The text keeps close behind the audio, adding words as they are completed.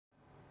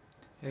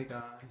Hey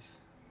guys,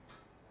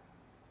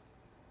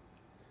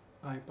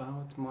 I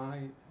bought my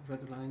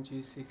Redline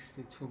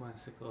G60 2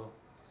 months ago.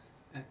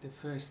 At the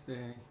first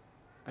day,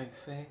 I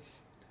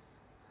faced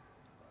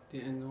the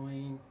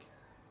annoying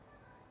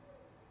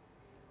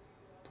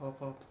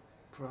pop-up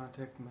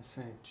protect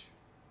message.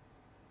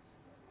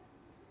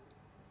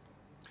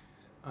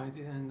 I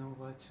didn't know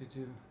what to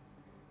do.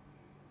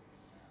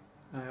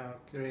 I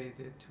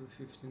upgraded to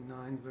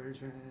 59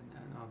 version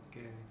and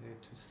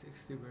upgraded to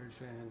 60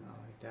 version.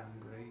 I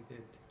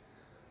downgraded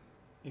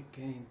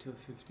again to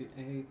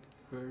 58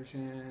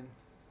 version,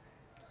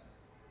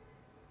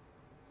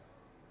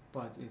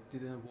 but it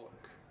didn't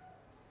work.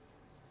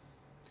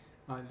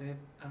 I live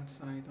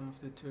outside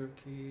of the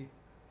Turkey.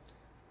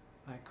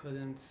 I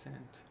couldn't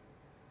send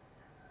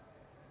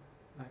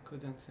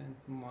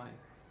my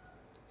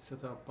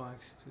setup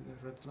box to the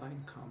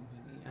Redline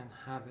company and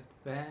have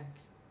it back,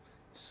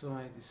 so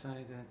I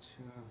decided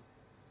to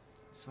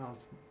solve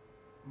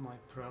my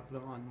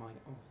problem on my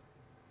own.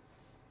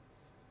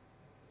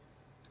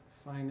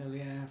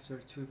 Finally, after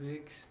 2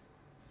 weeks,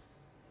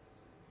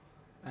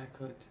 I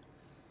could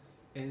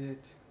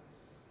edit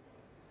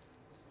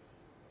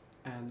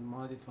and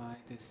modify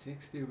the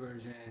 60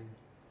 version,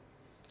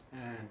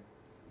 and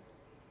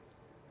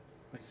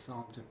I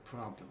solved the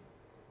problem.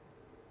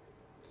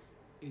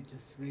 It's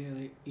just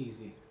really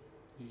easy.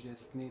 You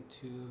just need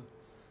to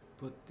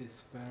put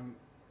this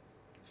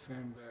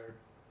firmware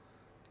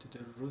to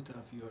the root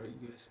of your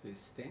USB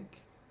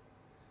stick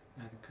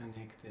and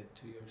connect it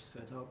to your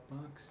setup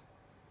box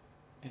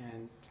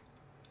and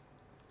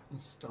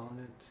install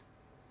it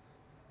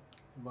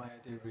via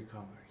the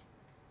recovery.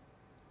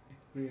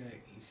 It's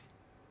really easy.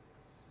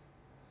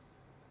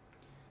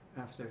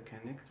 After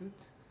connected,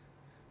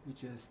 you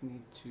just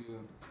need to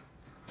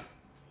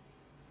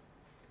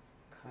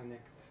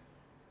connect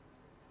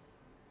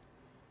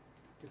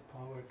the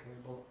power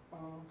cable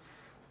off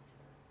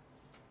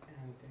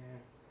and then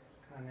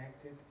connect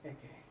it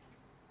again.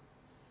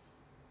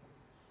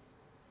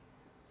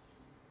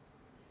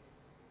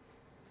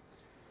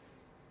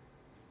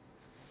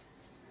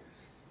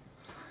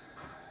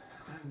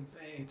 And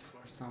wait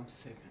for some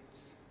seconds.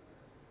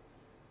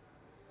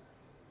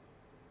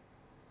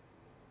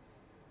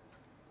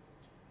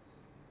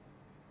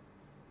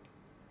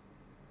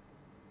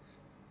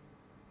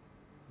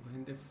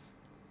 When the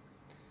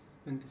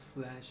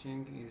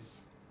flashing is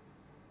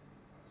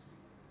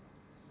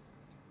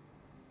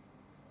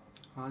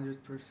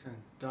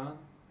 100% done,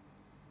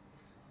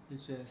 you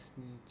just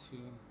need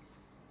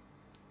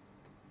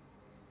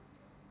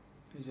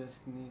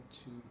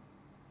to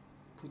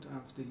put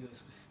off the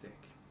USB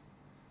stick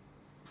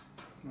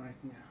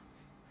right now.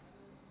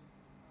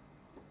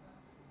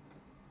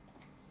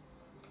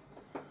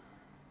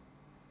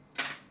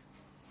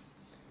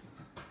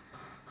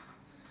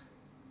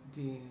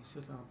 The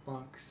setup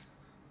box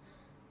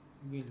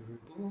will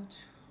reboot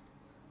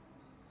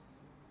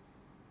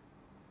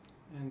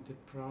and the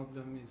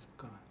problem is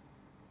gone.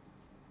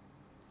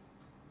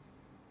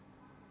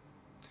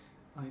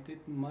 I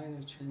did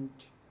minor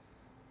changes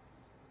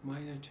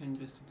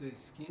to the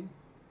skin.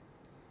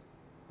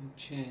 I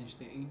changed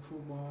the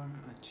infobar,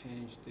 I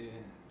changed the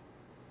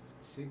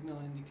signal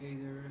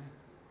indicator,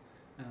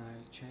 and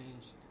I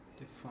changed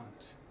the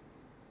font.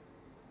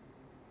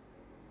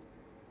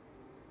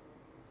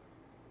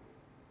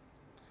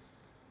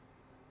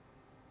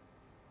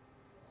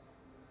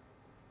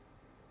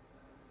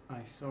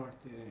 I sort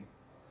the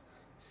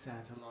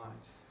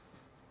satellites.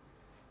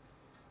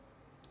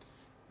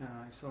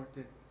 I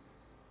sorted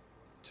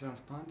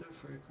transponder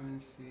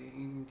frequency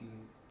in the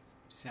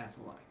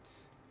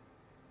satellites.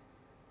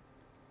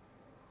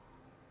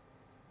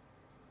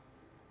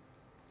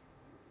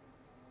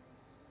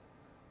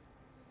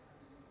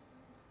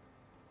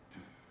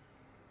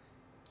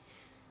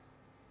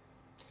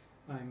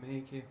 I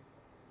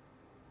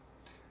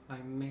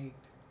made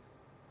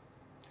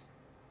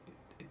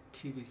a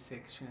TV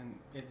section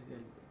a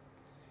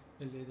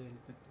little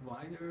bit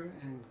wider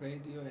and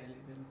radio a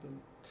little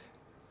bit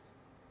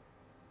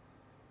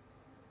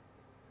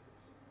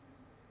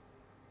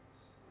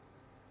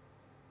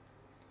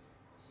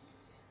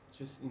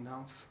just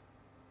enough.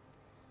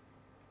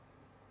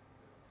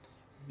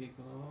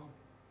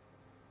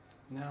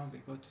 Now we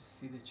go to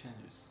see the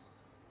changes.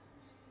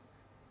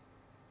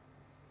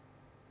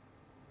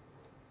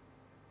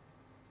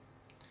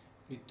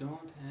 We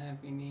don't have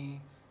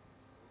any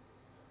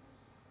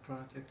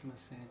protect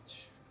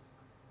message.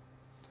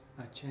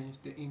 I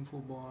changed the info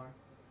bar,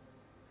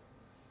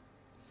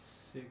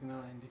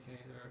 signal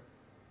indicator,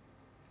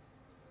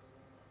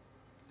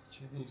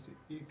 changed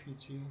the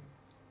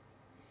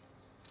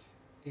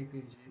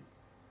EPG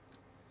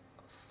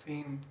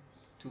theme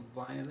to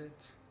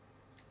violet.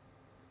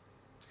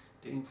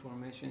 The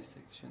information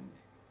section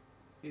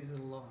is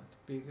a lot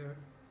bigger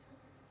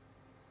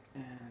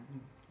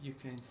and you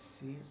can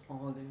see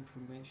all the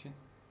information.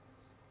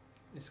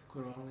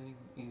 Scrolling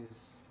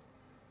is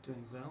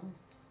doing well.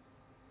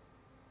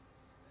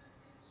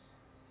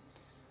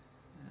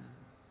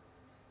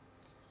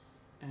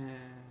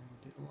 And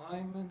the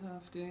alignment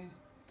of the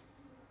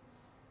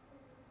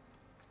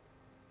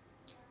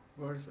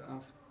words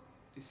of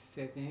this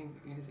setting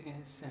is in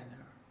the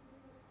center,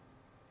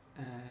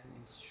 and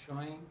it's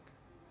showing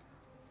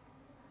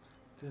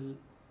the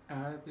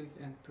Arabic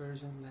and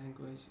Persian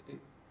language.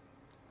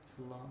 It's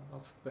a lot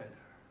of better.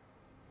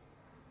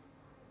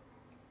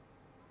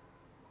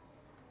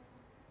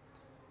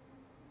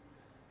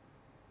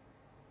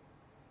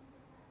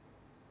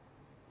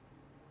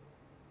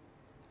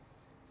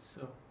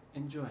 So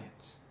enjoy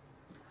it.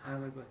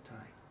 Have a good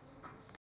time.